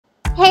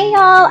Hey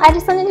y'all, I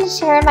just wanted to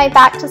share my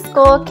back to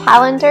school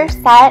calendar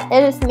set.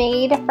 It is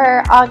made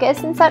for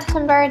August and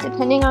September,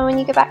 depending on when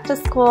you get back to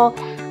school.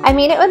 I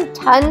made it with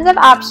tons of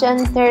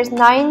options. There's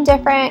 9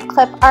 different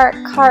clip art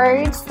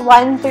cards,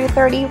 1 through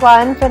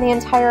 31 for the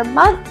entire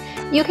month.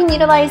 You can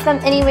utilize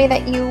them any way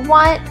that you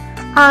want.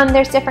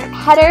 There's different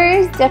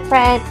headers,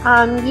 different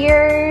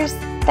years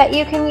that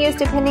you can use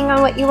depending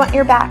on what you want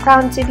your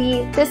background to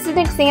be. This is an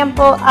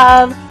example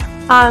of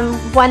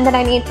one that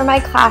I made for my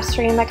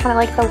classroom. I kind of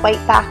like the white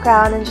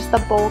background and just the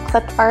bold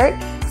clip art.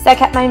 So I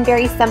kept mine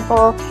very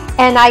simple,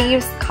 and I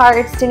used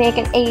cards to make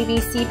an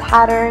ABC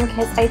pattern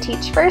because I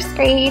teach first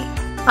grade,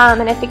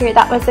 and I figured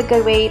that was a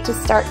good way to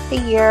start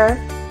the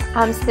year.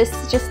 So this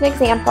is just an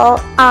example.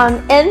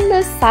 In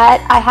this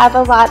set, I have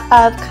a lot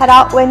of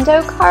cutout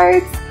window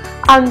cards.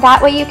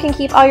 That way you can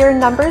keep all your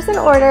numbers in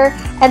order,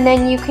 and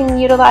then you can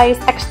utilize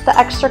the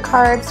extra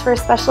cards for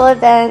special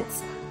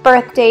events,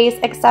 birthdays,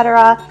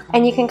 etc.,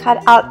 and you can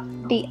cut out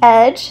the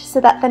edge so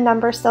that the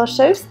number still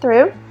shows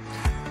through.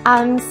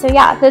 So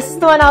yeah, this is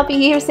the one I'll be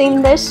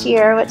using this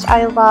year, which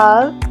I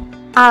love.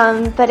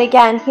 But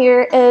again,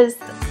 here is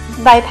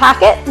my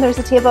packet. There's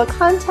a table of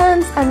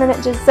contents, and then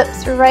it just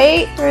zips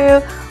right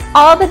through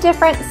all the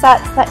different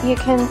sets that you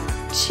can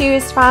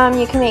choose from.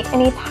 You can make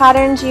any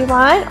patterns you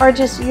want, or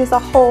just use a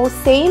whole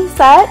same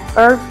set,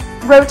 or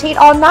rotate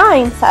all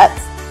 9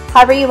 sets,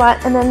 however you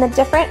want. And then the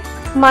different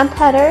month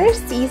headers,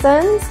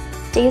 seasons,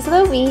 days of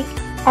the week,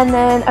 and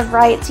then a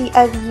variety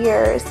of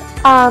years.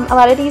 A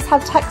lot of these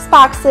have text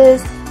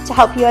boxes to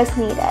help you as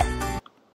needed.